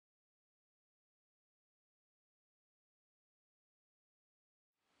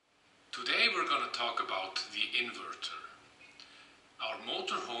we're going to talk about the inverter. Our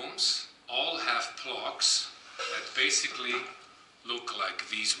motorhomes all have plugs that basically look like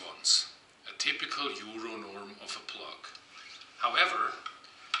these ones, a typical Euro norm of a plug. However,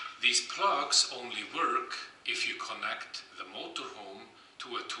 these plugs only work if you connect the motorhome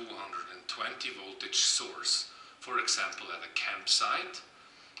to a 220 voltage source, for example at a campsite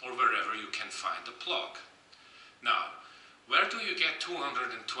or wherever you can find a plug. Now, where do you get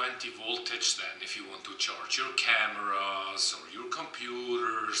 220 voltage then if you want to charge your cameras or your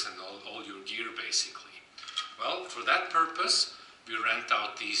computers and all your gear basically? Well, for that purpose we rent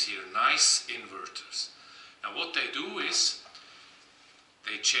out these here nice inverters. Now what they do is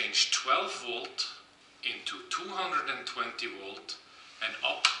they change 12 volt into 220 volt and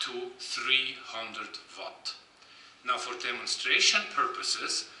up to 300 watt. Now for demonstration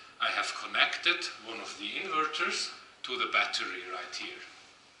purposes I have connected one of the inverters to the battery right here.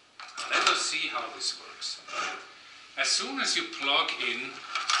 Now let us see how this works. As soon as you plug in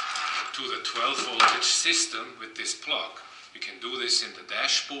to the 12 voltage system with this plug, you can do this in the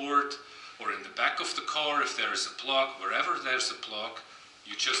dashboard or in the back of the car if there is a plug. Wherever there's a plug,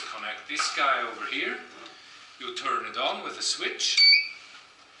 you just connect this guy over here, you turn it on with a switch,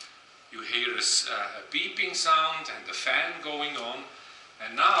 you hear a beeping sound and the fan going on,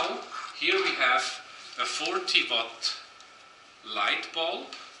 and now here we have a 40 watt light bulb.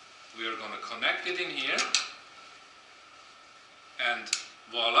 We are going to connect it in here and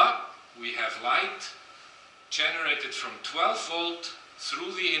voila, we have light generated from 12 volt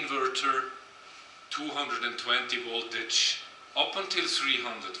through the inverter, 220 voltage up until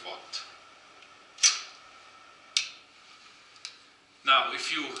 300 watt. Now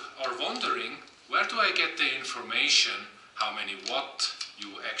if you are wondering where do I get the information how many watt you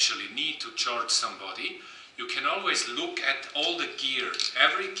actually need to charge somebody, you can always look at all the gear.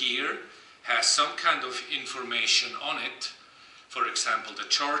 Every gear has some kind of information on it. For example, the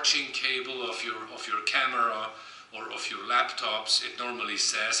charging cable of your camera or of your laptops, it normally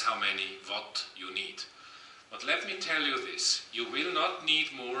says how many watt you need. But let me tell you this, you will not need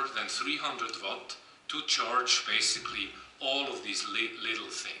more than 300 watt to charge basically all of these little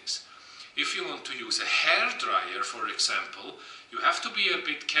things. If you want to use a hair dryer, for example, you have to be a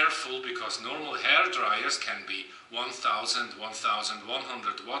bit careful because normal hair dryers can be 1000,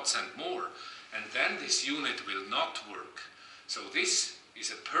 1100 watts and more, and then this unit will not work. So this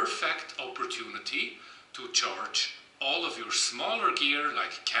is a perfect opportunity to charge all of your smaller gear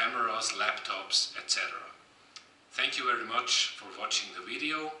like cameras, laptops, etc. Thank you very much for watching the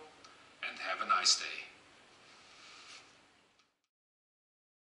video and have a nice day.